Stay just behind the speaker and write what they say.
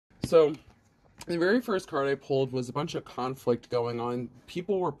So the very first card I pulled was a bunch of conflict going on.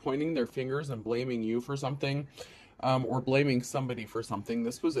 People were pointing their fingers and blaming you for something, or blaming somebody for something.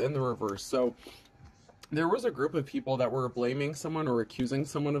 This was in the reverse. So there was a group of people that were blaming someone or accusing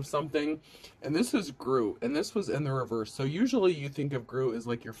someone of something, and this is Groot, and this was in the reverse. So usually you think of Groot as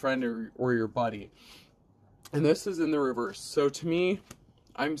like your friend or your buddy, and this is in the reverse. So to me,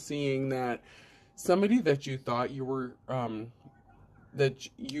 I'm seeing that somebody that you thought you were, that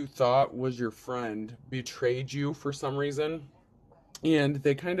you thought was your friend betrayed you for some reason, and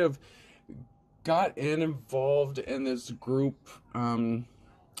they kind of got involved in this group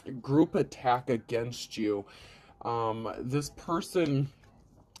attack against you. This person,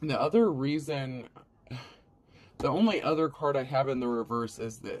 the only other card I have in the reverse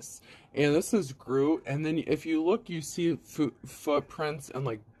is this, and this is Groot, and then if you look, you see footprints and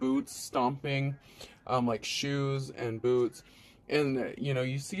like boots stomping, like shoes and boots. And, you know,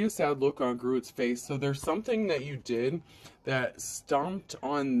 you see a sad look on Groot's face. So there's something that you did that stomped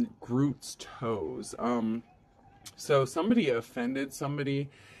on Groot's toes. So somebody offended somebody,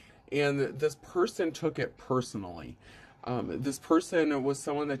 and this person took it personally. This person was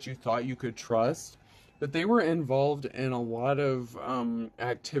someone that you thought you could trust, but they were involved in a lot of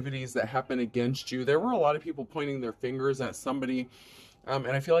activities that happened against you. There were a lot of people pointing their fingers at somebody, and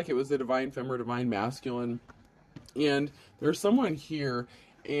I feel like it was a divine femme or divine masculine. And there's someone here,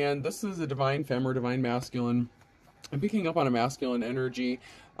 and this is a divine femme or divine masculine. I'm picking up on a masculine energy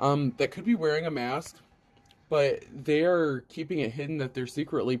that could be wearing a mask, but they're keeping it hidden, that they're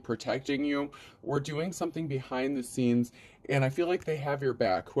secretly protecting you or doing something behind the scenes. And I feel like they have your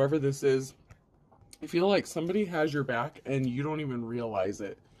back. Whoever this is, I feel like somebody has your back and you don't even realize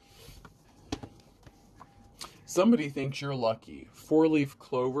it. Somebody thinks you're lucky. 4-leaf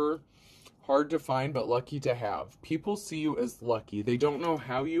clover. Hard to find, but lucky to have. People see you as lucky. They don't know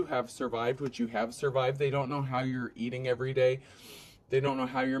how you have survived what you have survived. They don't know how you're eating every day. They don't know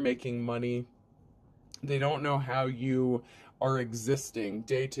how you're making money. They don't know how you are existing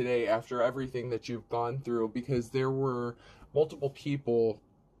day to day after everything that you've gone through, because there were multiple people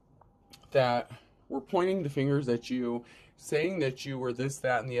that were pointing the fingers at you, saying that you were this,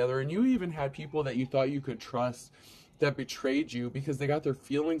 that, and the other. And you even had people that you thought you could trust that betrayed you because they got their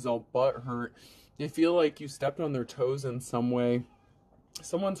feelings all butthurt. They feel like you stepped on their toes in some way.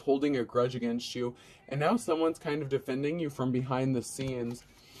 Someone's holding a grudge against you, and now someone's kind of defending you from behind the scenes.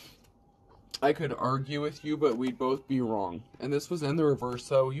 I could argue with you, but we'd both be wrong. And this was in the reverse.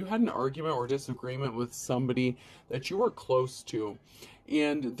 So you had an argument or disagreement with somebody that you were close to,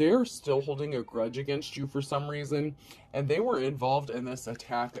 and they're still holding a grudge against you for some reason, and they were involved in this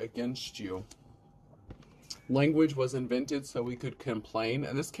attack against you. Language was invented so we could complain,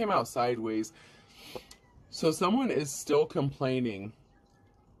 and this came out sideways. So someone is still complaining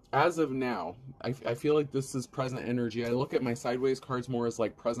as of now. I feel like this is present energy. I look at my sideways cards more as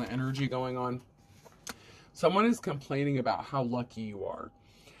like present energy going on. Someone is complaining about how lucky you are.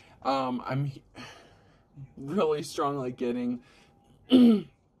 I'm really strongly getting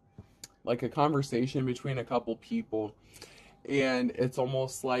like a conversation between a couple people, and it's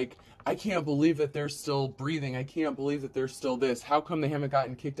almost like, I can't believe that they're still breathing. I can't believe that they're still this. How come they haven't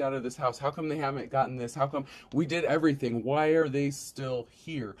gotten kicked out of this house? How come they haven't gotten this? How come we did everything? Why are they still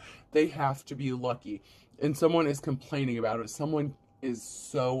here? They have to be lucky. And someone is complaining about it. Someone is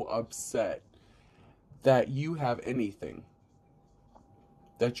so upset that you have anything.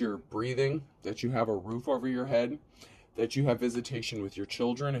 That you're breathing, that you have a roof over your head, that you have visitation with your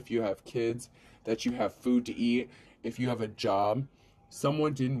children if you have kids, that you have food to eat, if you have a job.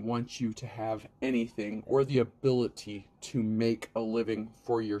 Someone didn't want you to have anything or the ability to make a living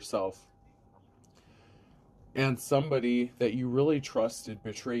for yourself. And somebody that you really trusted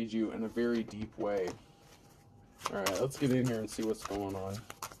betrayed you in a very deep way. Alright, let's get in here and see what's going on.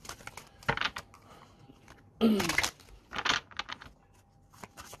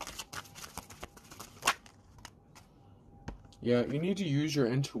 Yeah, you need to use your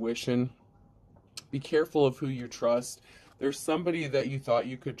intuition. Be careful of who you trust. There's somebody that you thought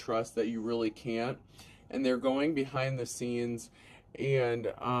you could trust that you really can't, and they're going behind the scenes,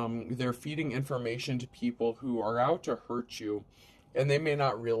 and they're feeding information to people who are out to hurt you, and they may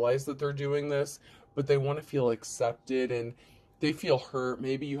not realize that they're doing this, but they want to feel accepted, and they feel hurt.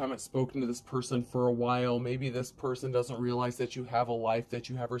 Maybe you haven't spoken to this person for a while. Maybe this person doesn't realize that you have a life, that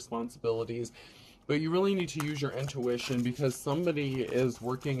you have responsibilities. But you really need to use your intuition, because somebody is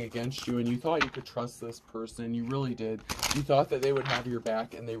working against you, and you thought you could trust this person. You really did. You thought that they would have your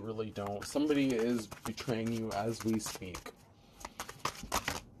back, and they really don't. Somebody is betraying you as we speak.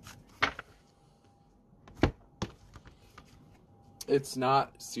 It's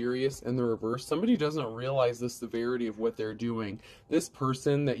not serious in the reverse. Somebody doesn't realize the severity of what they're doing. This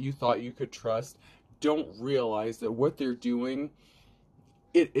person that you thought you could trust don't realize that what they're doing,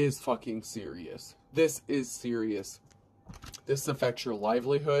 it is fucking serious. This is serious. This affects your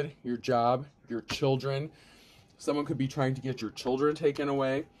livelihood, your job, your children. Someone could be trying to get your children taken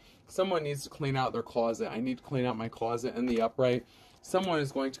away. Someone needs to clean out their closet. I need to clean out my closet in the upright. Someone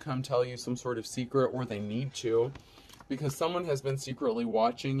is going to come tell you some sort of secret, or they need to, because someone has been secretly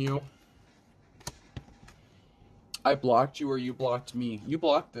watching you. I blocked you, or you blocked me. You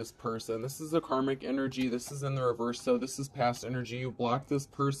blocked this person. This is a karmic energy. This is in the reverse, so this is past energy. You blocked this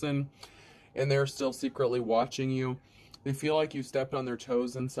person, and they're still secretly watching you. They feel like you stepped on their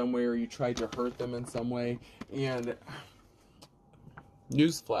toes in some way, or you tried to hurt them in some way. And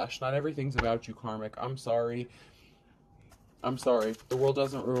newsflash, not everything's about you, karmic. I'm sorry. I'm sorry. The world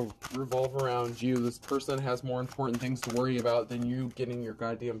doesn't revolve around you. This person has more important things to worry about than you getting your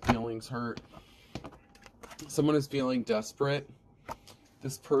goddamn feelings hurt. Someone is feeling desperate.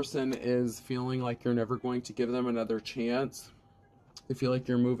 This person is feeling like you're never going to give them another chance. They feel like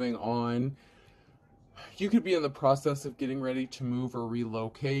you're moving on. You could be in the process of getting ready to move or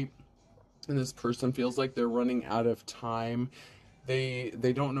relocate, and this person feels like they're running out of time. They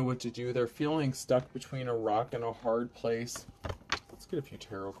don't know what to do. They're feeling stuck between a rock and a hard place. Let's get a few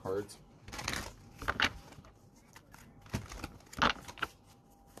tarot cards.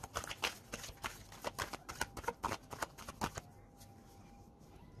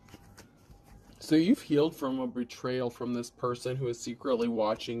 So you've healed from a betrayal from this person who is secretly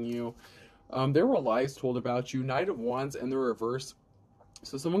watching you. There were lies told about you. Knight of Wands in the reverse.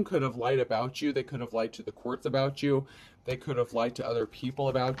 So someone could have lied about you. They could have lied to the courts about you. They could have lied to other people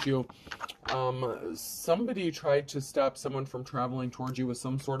about you. Somebody tried to stop someone from traveling towards you with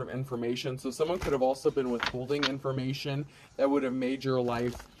some sort of information. So someone could have also been withholding information that would have made your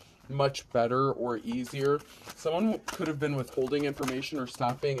life much better or easier. Someone could have been withholding information or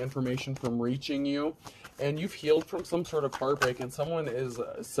stopping information from reaching you. And you've healed from some sort of heartbreak, and someone is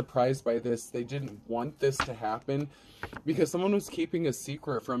surprised by this. They didn't want this to happen because someone was keeping a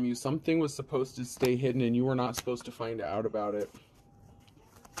secret from you. Something was supposed to stay hidden, and you were not supposed to find out about it.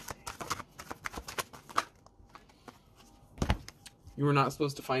 You were not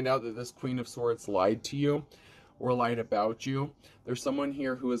supposed to find out that this Queen of Swords lied to you or lied about you. There's someone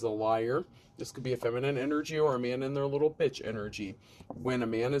here who is a liar. This could be a feminine energy or a man in their little bitch energy. When a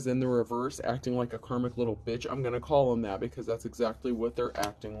man is in the reverse acting like a karmic little bitch, I'm going to call him that because that's exactly what they're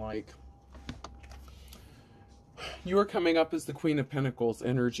acting like. You are coming up as the Queen of Pentacles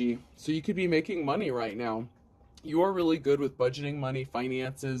energy. So you could be making money right now. You are really good with budgeting money,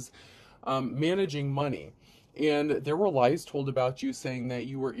 finances, managing money. And there were lies told about you saying that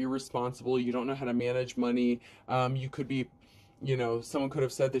you were irresponsible, you don't know how to manage money. You could be, you know, someone could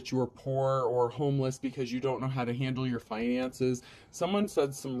have said that you were poor or homeless because you don't know how to handle your finances. Someone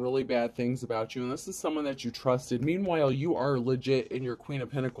said some really bad things about you, and this is someone that you trusted. Meanwhile, you are legit in your Queen of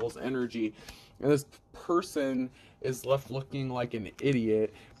Pentacles energy, and this person is left looking like an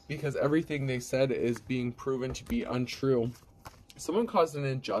idiot because everything they said is being proven to be untrue. Someone caused an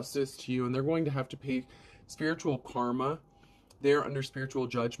injustice to you, and they're going to have to pay spiritual karma. They're under spiritual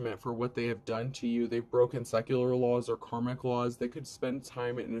judgment for what they have done to you. They've broken secular laws or karmic laws. They could spend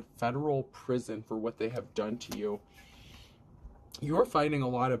time in a federal prison for what they have done to you. You are fighting a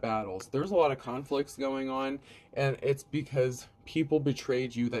lot of battles. There's a lot of conflicts going on, and it's because people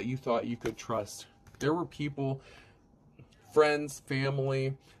betrayed you that you thought you could trust. There were people, friends,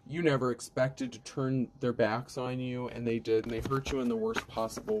 family, you never expected to turn their backs on you, and they did, and they hurt you in the worst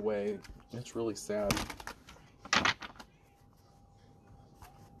possible way. It's really sad.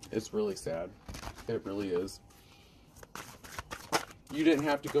 It's really sad. It really is. You didn't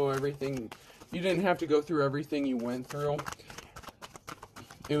have to go through everything you went through.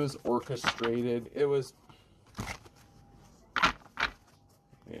 It was orchestrated. It was,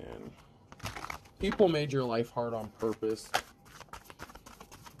 man, people made your life hard on purpose.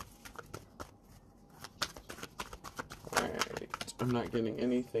 Alright, I'm not getting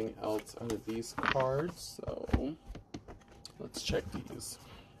anything else out of these cards, so let's check these.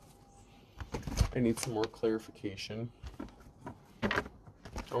 I need some more clarification. I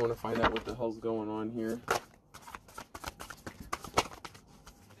want to find out what the hell's going on here.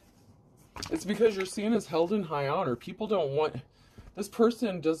 It's because you're seen as held in high honor. People don't want... This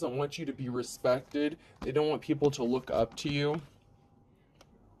person doesn't want you to be respected. They don't want people to look up to you.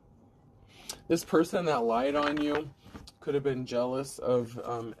 This person that lied on you, could have been jealous of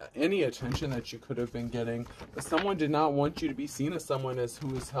any attention that you could have been getting. But someone did not want you to be seen as someone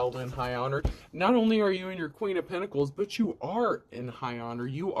who is held in high honor. Not only are you in your Queen of Pentacles, but you are in high honor.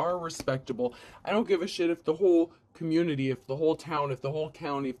 You are respectable. I don't give a shit if the whole community, if the whole town, if the whole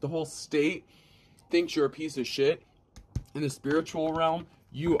county, if the whole state thinks you're a piece of shit. In the spiritual realm,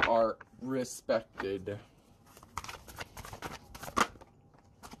 you are respected.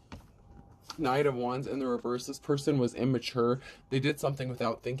 Knight of Wands in the reverse. This person was immature. They did something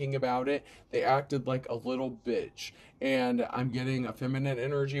without thinking about it. They acted like a little bitch. And I'm getting a feminine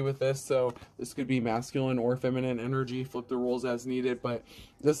energy with this. So this could be masculine or feminine energy. Flip the roles as needed. But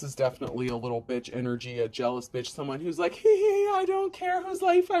this is definitely a little bitch energy. A jealous bitch. Someone who's like, hey, I don't care whose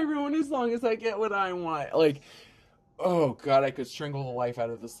life I ruin as long as I get what I want. Like, oh God, I could strangle the life out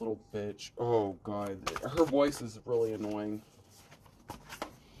of this little bitch. Oh God. Her voice is really annoying.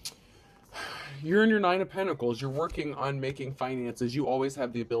 You're in your Nine of Pentacles. You're working on making finances. You always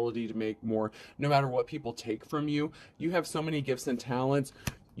have the ability to make more, no matter what people take from you. You have so many gifts and talents.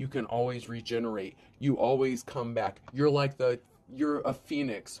 You can always regenerate. You always come back. You're a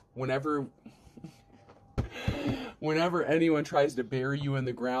phoenix. Whenever anyone tries to bury you in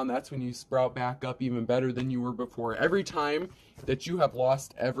the ground, that's when you sprout back up even better than you were before. Every time that you have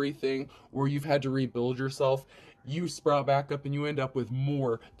lost everything or you've had to rebuild yourself, you sprout back up and you end up with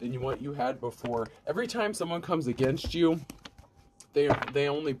more than what you had before. Every time someone comes against you, they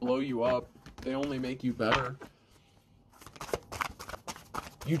only blow you up. They only make you better.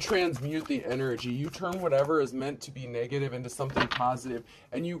 You transmute the energy. You turn whatever is meant to be negative into something positive,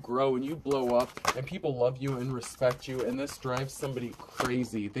 and you grow and you blow up, and people love you and respect you, and this drives somebody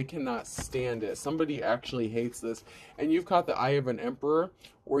crazy. They cannot stand it. Somebody actually hates this, and you've caught the eye of an emperor,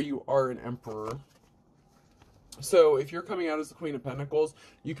 or you are an emperor. So if you're coming out as the Queen of Pentacles,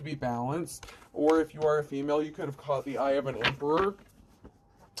 you could be balanced. Or if you are a female, you could have caught the eye of an emperor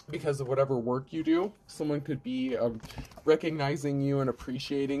because of whatever work you do. Someone could be recognizing you and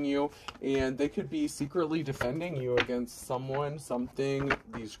appreciating you. And they could be secretly defending you against someone, something,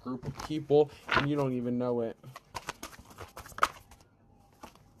 these group of people, and you don't even know it.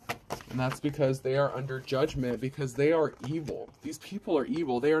 And that's because they are under judgment, because they are evil. These people are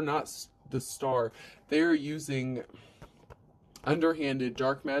evil. They are not the star. They are using underhanded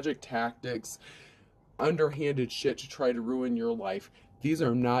dark magic tactics, underhanded shit to try to ruin your life. These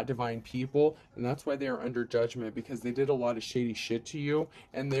are not divine people, and that's why they are under judgment, because they did a lot of shady shit to you,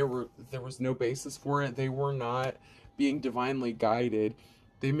 and there was no basis for it. They were not being divinely guided.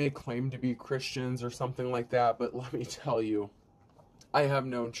 They may claim to be Christians or something like that, but let me tell you, I have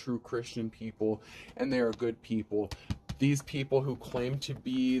known true Christian people, and they are good people. These people who claim to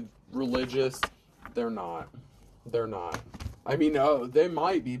be religious, they're not. They're not. I mean, oh, they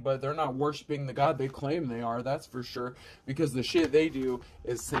might be, but they're not worshiping the God they claim they are, that's for sure. Because the shit they do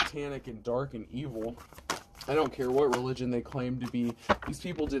is satanic and dark and evil. I don't care what religion they claim to be. These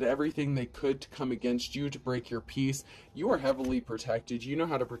people did everything they could to come against you, to break your peace. You are heavily protected. You know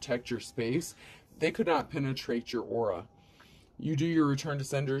how to protect your space. They could not penetrate your aura. You do your return to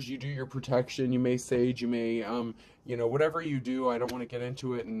senders, you do your protection, you may sage, you may, you know, whatever you do. I don't want to get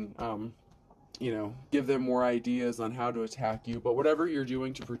into it and, you know, give them more ideas on how to attack you. But whatever you're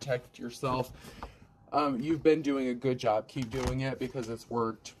doing to protect yourself, you've been doing a good job. Keep doing it, because it's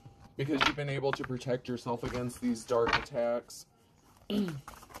worked. Because you've been able to protect yourself against these dark attacks.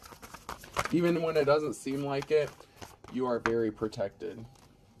 Even when it doesn't seem like it, you are very protected.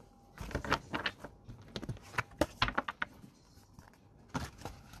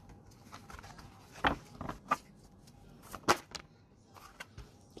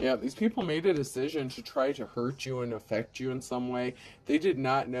 Yeah, these people made a decision to try to hurt you and affect you in some way. They did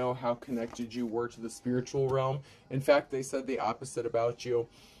not know how connected you were to the spiritual realm. In fact, they said the opposite about you,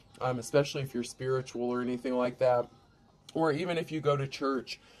 especially if you're spiritual or anything like that. Or even if you go to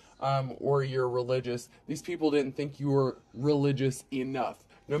church or you're religious, these people didn't think you were religious enough.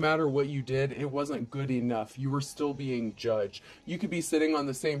 No matter what you did, it wasn't good enough. You were still being judged. You could be sitting on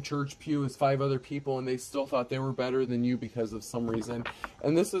the same church pew as 5 other people, and they still thought they were better than you because of some reason.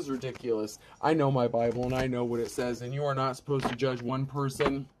 And this is ridiculous. I know my Bible, and I know what it says, and you are not supposed to judge one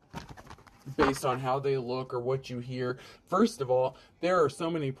person based on how they look or what you hear. First of all, there are so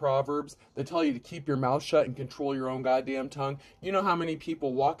many proverbs that tell you to keep your mouth shut and control your own goddamn tongue. You know how many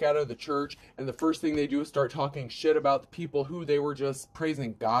people walk out of the church and the first thing they do is start talking shit about the people who they were just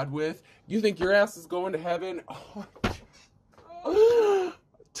praising God with? You think your ass is going to heaven?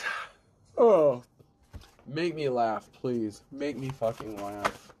 Oh, make me laugh, please. Make me fucking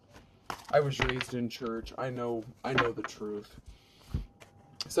laugh. I was raised in church. I know the truth.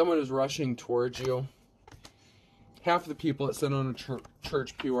 Someone is rushing towards you. half the people that sit on a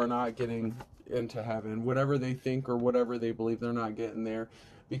church pew are not getting into heaven. Whatever they think or whatever they believe, they're not getting there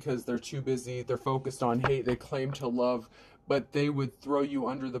because they're too busy. They're focused on hate. They claim to love, but they would throw you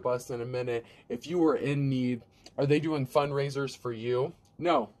under the bus in a minute if you were in need. Are they doing fundraisers for you?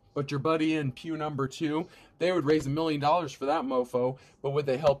 No. But your buddy in pew number 2, they would raise $1 million for that mofo, but would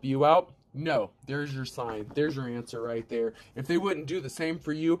they help you out? No. There's your sign. There's your answer right there. If they wouldn't do the same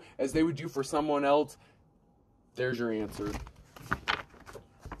for you as they would do for someone else, there's your answer.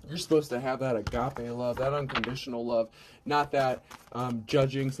 You're supposed to have that agape love, that unconditional love, not that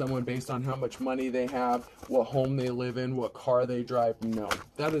judging someone based on how much money they have, what home they live in, what car they drive. No,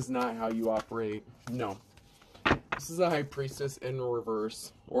 that is not how you operate. No. This is a high priestess in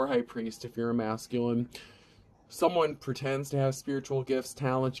reverse, or high priest if you're a masculine. Someone pretends to have spiritual gifts,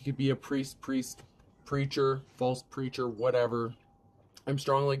 talents. You could be a priest, preacher, false preacher, whatever. I'm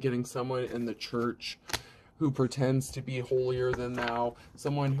strongly getting someone in the church who pretends to be holier than thou,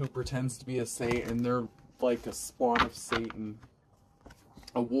 someone who pretends to be a saint, and they're like a spawn of Satan,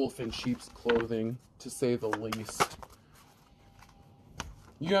 a wolf in sheep's clothing, to say the least.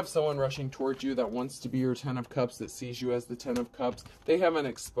 You have someone rushing towards you that wants to be your 10 of Cups, that sees you as the 10 of Cups. They haven't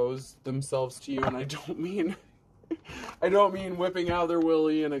exposed themselves to you, and I don't mean whipping out their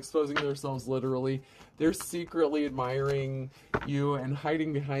willy and exposing themselves literally. They're secretly admiring you and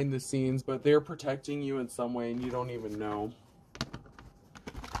hiding behind the scenes, but they're protecting you in some way and you don't even know.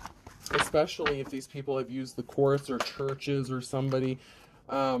 Especially if these people have used the courts or churches or somebody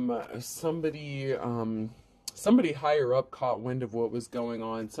higher up caught wind of what was going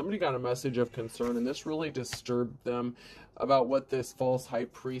on. Somebody got a message of concern, and this really disturbed them about what this false high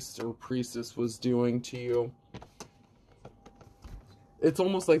priest or priestess was doing to you. It's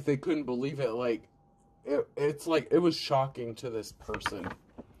almost like they couldn't believe it. Like, it's like it was shocking to this person.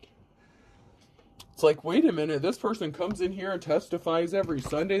 It's like, wait a minute, this person comes in here and testifies every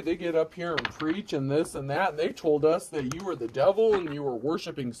Sunday. They get up here and preach and this and that. And they told us that you were the devil and you were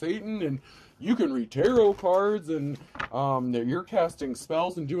worshiping Satan and you can read tarot cards and that you're casting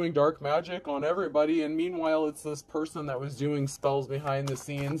spells and doing dark magic on everybody. And meanwhile, it's this person that was doing spells behind the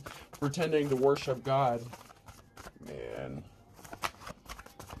scenes, pretending to worship God. Man.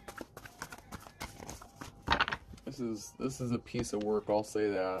 This is a piece of work, I'll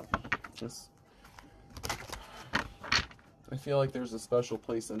say that. I feel like there's a special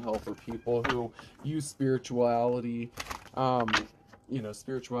place in hell for people who use spirituality,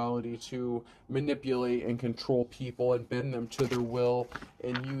 spirituality to manipulate and control people and bend them to their will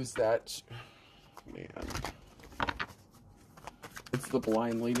and use that, man. It's the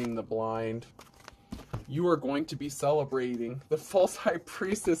blind leading the blind. You are going to be celebrating. The false high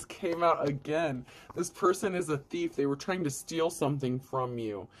priestess came out again. This person is a thief. They were trying to steal something from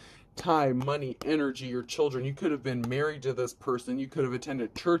you. Time, money, energy, your children. You could have been married to this person. You could have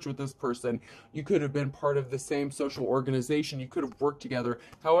attended church with this person. You could have been part of the same social organization. You could have worked together.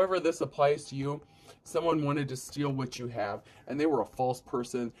 However this applies to you, someone wanted to steal what you have, and they were a false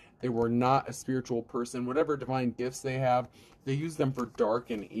person. They were not a spiritual person. Whatever divine gifts they have, they use them for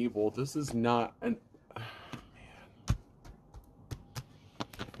dark and evil. This is not an... man.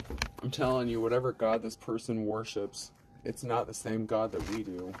 I'm telling you, whatever God this person worships, it's not the same God that we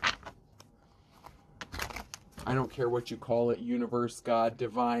do. I don't care what you call it, universe, God,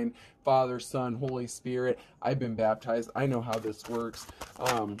 divine, Father, Son, Holy Spirit. I've been baptized. I know how this works.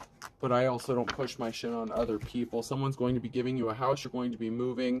 But I also don't push my shit on other people. Someone's going to be giving you a house. You're going to be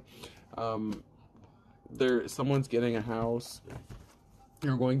moving. Someone's getting a house.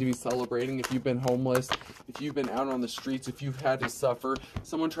 You're going to be celebrating. If you've been homeless, if you've been out on the streets, if you've had to suffer,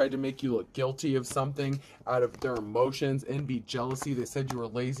 someone tried to make you look guilty of something out of their emotions, envy, jealousy. They said you were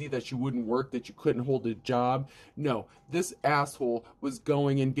lazy, that you wouldn't work, that you couldn't hold a job. No, this asshole was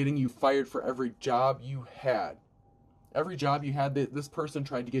going and getting you fired for every job you had. Every job you had, this person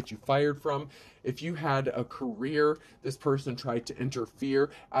tried to get you fired from. If you had a career, this person tried to interfere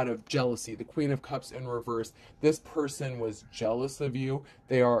out of jealousy. The Queen of Cups in reverse. This person was jealous of you.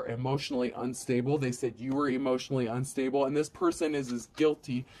 They are emotionally unstable. They said you were emotionally unstable. And this person is as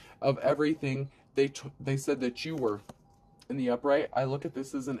guilty of everything they said that you were. In the upright, I look at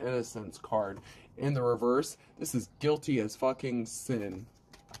this as an innocence card. In the reverse, this is guilty as fucking sin.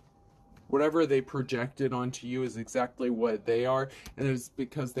 Whatever they projected onto you is exactly what they are, and it's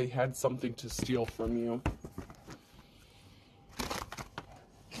because they had something to steal from you.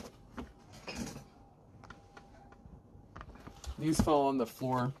 These fell on the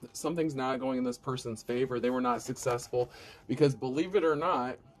floor. Something's not going in this person's favor. They were not successful because, believe it or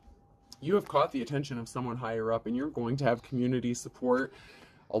not, you have caught the attention of someone higher up, and you're going to have community support.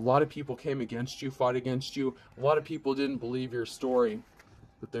 A lot of people came against you, fought against you. A lot of people didn't believe your story,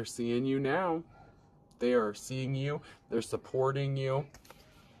 but they're seeing you now. They are seeing you. They're supporting you.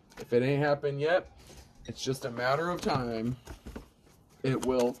 If it ain't happened yet, it's just a matter of time. It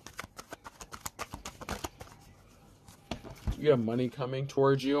will. You have money coming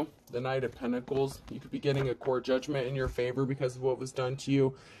towards you. The Knight of Pentacles. You could be getting a court judgment in your favor because of what was done to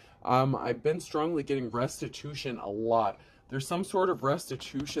you. I've been strongly getting restitution a lot. There's some sort of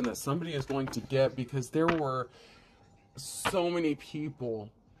restitution that somebody is going to get because there were so many people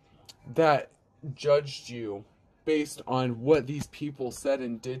that judged you based on what these people said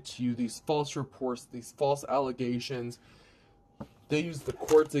and did to you. These false reports, these false allegations. They used the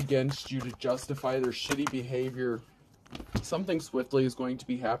courts against you to justify their shitty behavior. Something swiftly is going to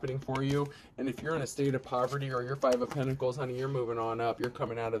be happening for you. And if you're in a state of poverty or you're Five of Pentacles, honey, you're moving on up. You're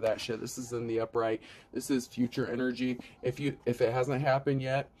coming out of that shit. This is in the upright. This is future energy. If it hasn't happened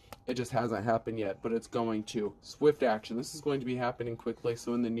yet, it just hasn't happened yet, but it's going to. Swift action. This is going to be happening quickly.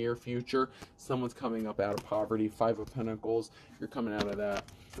 So in the near future, someone's coming up out of poverty. Five of Pentacles, you're coming out of that.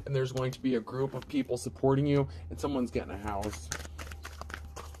 And there's going to be a group of people supporting you, and someone's getting a house.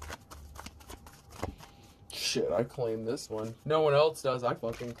 Shit, I claim this one. No one else does. I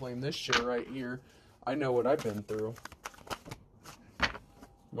fucking claim this shit right here. I know what I've been through.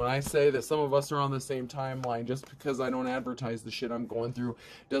 When I say that some of us are on the same timeline, just because I don't advertise the shit I'm going through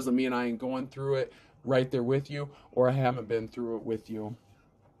doesn't mean I ain't going through it right there with you, or I haven't been through it with you.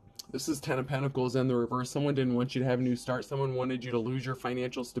 This is Ten of Pentacles in the reverse. Someone didn't want you to have a new start. Someone wanted you to lose your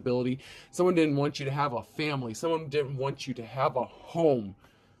financial stability. Someone didn't want you to have a family. Someone didn't want you to have a home.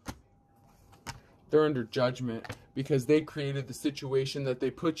 They're under judgment because they created the situation that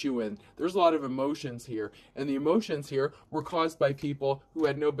they put you in. There's a lot of emotions here. And the emotions here were caused by people who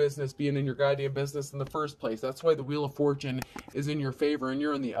had no business being in your goddamn business in the first place. That's why the Wheel of Fortune is in your favor and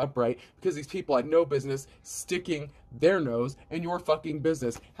you're in the upright. Because these people had no business sticking their nose in your fucking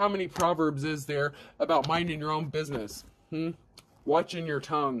business. How many proverbs is there about minding your own business? Watching your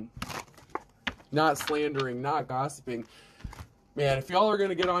tongue. Not slandering, not gossiping. Man, if y'all are going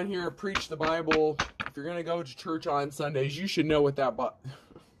to get on here and preach the Bible, if you're going to go to church on Sundays, you should know what that Bible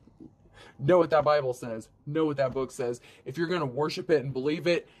says. Know what that book says. If you're going to worship it and believe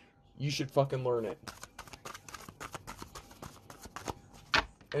it, you should fucking learn it.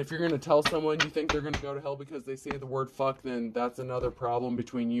 And if you're going to tell someone you think they're going to go to hell because they say the word fuck, then that's another problem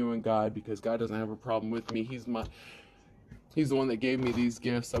between you and God, because God doesn't have a problem with me. He's the one that gave me these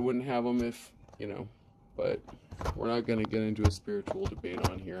gifts. I wouldn't have them if, you know, but we're not going to get into a spiritual debate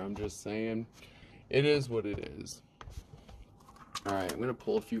on here. I'm just saying it is what it is. All right, I'm going to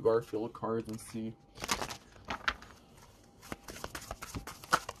pull a few Garfield cards and see.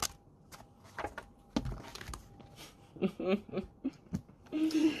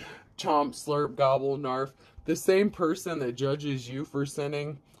 Chomp, slurp, gobble, narf. The same person that judges you for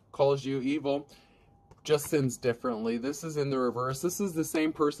sinning, calls you evil, just sins differently. This is in the reverse. This is the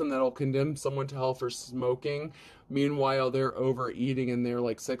same person that'll condemn someone to hell for smoking. Meanwhile, they're overeating and they're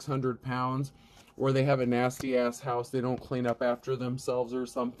like 600 pounds. Or they have a nasty ass house. They don't clean up after themselves or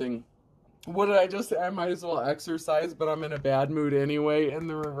something. What did I just say? I might as well exercise, but I'm in a bad mood anyway. In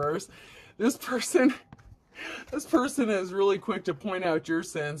the reverse. This person is really quick to point out your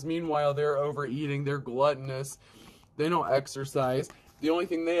sins. Meanwhile, they're overeating. They're gluttonous. They don't exercise. The only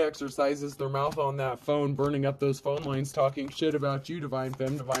thing they exercise is their mouth on that phone, burning up those phone lines, talking shit about you, Divine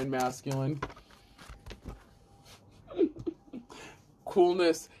Femme, Divine Masculine.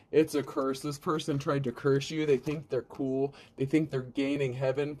 Coolness, it's a curse. This person tried to curse you. They think they're cool. They think they're gaining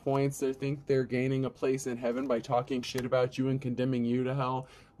heaven points. They think they're gaining a place in heaven by talking shit about you and condemning you to hell.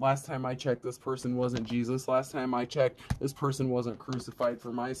 Last time I checked, this person wasn't Jesus. Last time I checked, this person wasn't crucified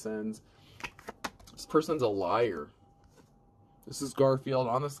for my sins. This person's a liar. This is Garfield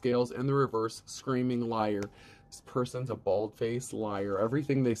on the scales in the reverse, screaming liar. This person's a bald-faced liar.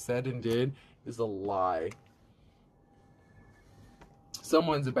 Everything they said and did is a lie.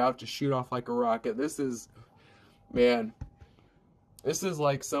 Someone's about to shoot off like a rocket. This is, man, this is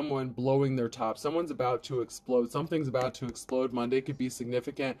like someone blowing their top. Someone's about to explode. Something's about to explode. Monday could be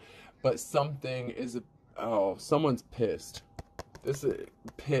significant, but something is, someone's pissed. This is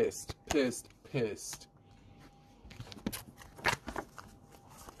pissed.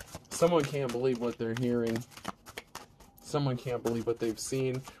 Someone can't believe what they're hearing. Someone can't believe what they've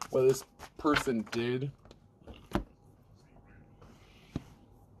seen, what this person did.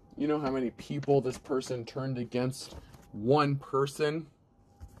 You know how many people this person turned against one person?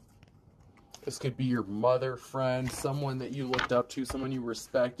 This could be your mother, friend, someone that you looked up to, someone you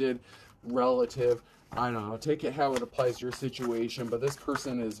respected, relative. I don't know, take it how it applies to your situation, but this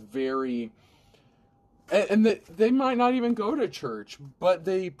person is very, and they might not even go to church, but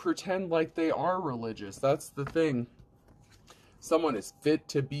they pretend like they are religious. That's the thing. Someone is fit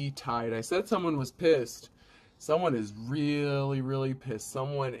to be tied. I said someone was pissed. Someone is really, really pissed.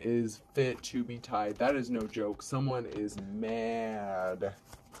 Someone is fit to be tied. That is no joke. Someone is mad.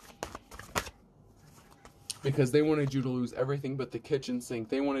 Because they wanted you to lose everything but the kitchen sink.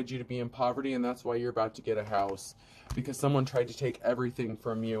 They wanted you to be in poverty, and that's why you're about to get a house. Because someone tried to take everything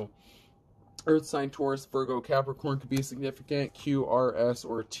from you. Earth sign, Taurus, Virgo, Capricorn could be significant. Q, R, S,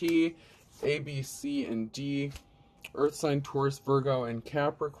 or T. A, B, C, and D. Earth sign, Taurus, Virgo, and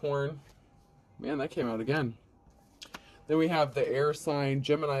Capricorn. Man, that came out again. Then we have the air sign,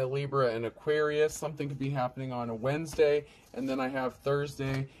 Gemini, Libra, and Aquarius. Something could be happening on a Wednesday. And then I have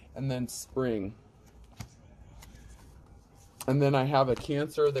Thursday, and then spring. And then I have a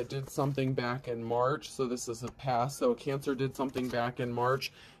Cancer that did something back in March. So this is a past. So a Cancer did something back in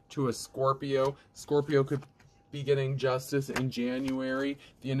March to a Scorpio. Scorpio could be getting justice in January.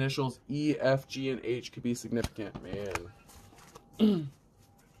 The initials E, F, G, and H could be significant. Man.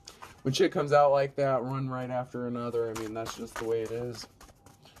 When shit comes out like that, one right after another. I mean, that's just the way it is.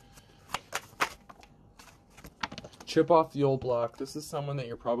 Chip off the old block. This is someone that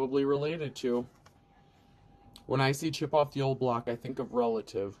you're probably related to. When I see chip off the old block, I think of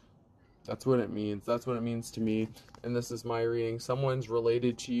relative. That's what it means. That's what it means to me. And this is my reading. Someone's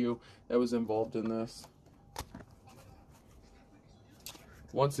related to you that was involved in this.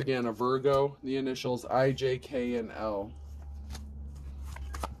 Once again, a Virgo. The initials I, J, K, and L.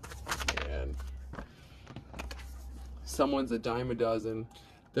 And someone's a dime a dozen.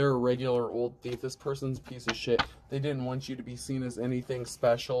 They're a regular old thief. This person's a piece of shit. They didn't want you to be seen as anything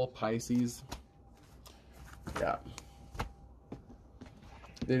special. Pisces. Yeah.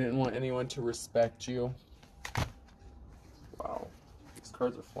 They didn't want anyone to respect you. Wow. These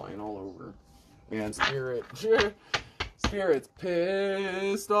cards are flying all over. Man, Spirit. Spirit's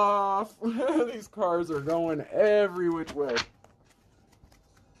pissed off. These cards are going every which way.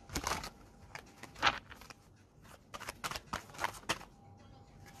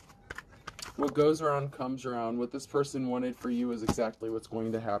 What goes around comes around. What this person wanted for you is exactly what's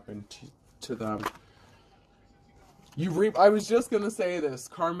going to happen to them. You reap, I was just going to say this,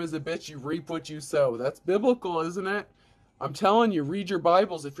 karma's a bitch, you reap what you sow. That's biblical, isn't it? I'm telling you, read your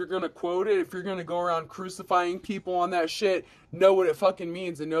Bibles. If you're going to quote it, if you're going to go around crucifying people on that shit, know what it fucking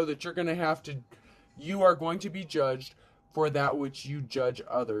means and know that you're going to have to, you are going to be judged for that which you judge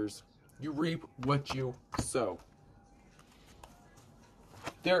others. You reap what you sow.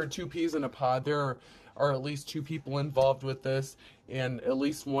 There are two peas in a pod. There are at least two people involved with this, and at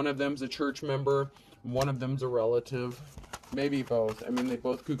least one of them's a church member. One of them's a relative, maybe both. I mean, they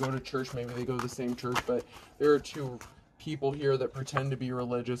both could go to church. Maybe they go to the same church, but there are two people here that pretend to be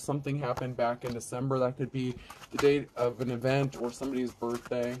religious. Something happened back in December. That could be the date of an event or somebody's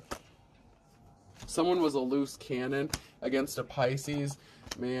birthday. Someone was a loose cannon against a Pisces.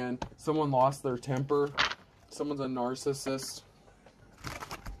 Man, someone lost their temper. Someone's a narcissist.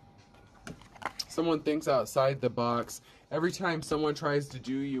 Someone thinks outside the box. Every time someone tries to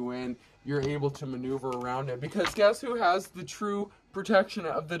do you in, you're able to maneuver around it. Because guess who has the true protection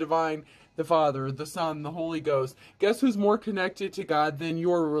of the divine? The Father, the Son, the Holy Ghost. Guess who's more connected to God than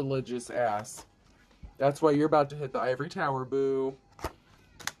your religious ass? That's why you're about to hit the ivory tower, boo.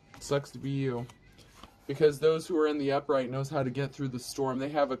 Sucks to be you. Because those who are in the upright knows how to get through the storm. They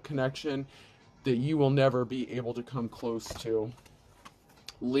have a connection that you will never be able to come close to.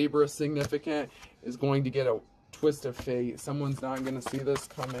 Libra significant is going to get a twist of fate. Someone's not going to see this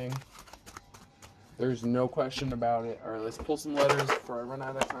coming. There's no question about it. All right, let's pull some letters before I run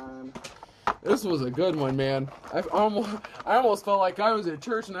out of time. This was a good one, man. I almost felt like I was at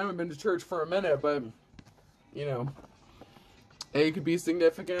church, and I haven't been to church for a minute, but, you know. A could be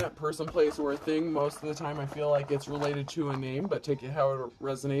significant, person, place, or a thing. Most of the time I feel like it's related to a name, but take it how it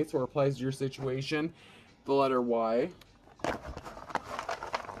resonates or applies to your situation. The letter Y.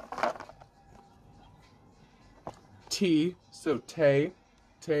 T, so Tay,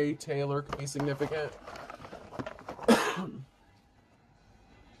 Taylor could be significant.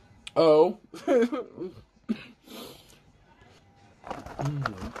 O. I'm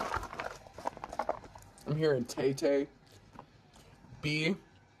hearing Tay. B,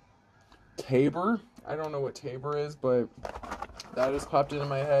 Tabor. I don't know what Tabor is, but that just popped into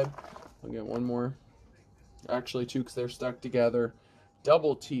my head. I'll get one more. Actually, two, because they're stuck together.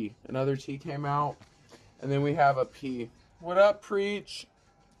 Double T. Another T came out. And then we have a P. What up, preach?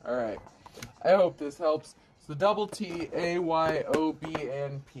 Alright. I hope this helps. So double T, A, Y, O, B,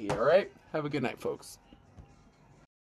 and P. All right? Have a good night, folks.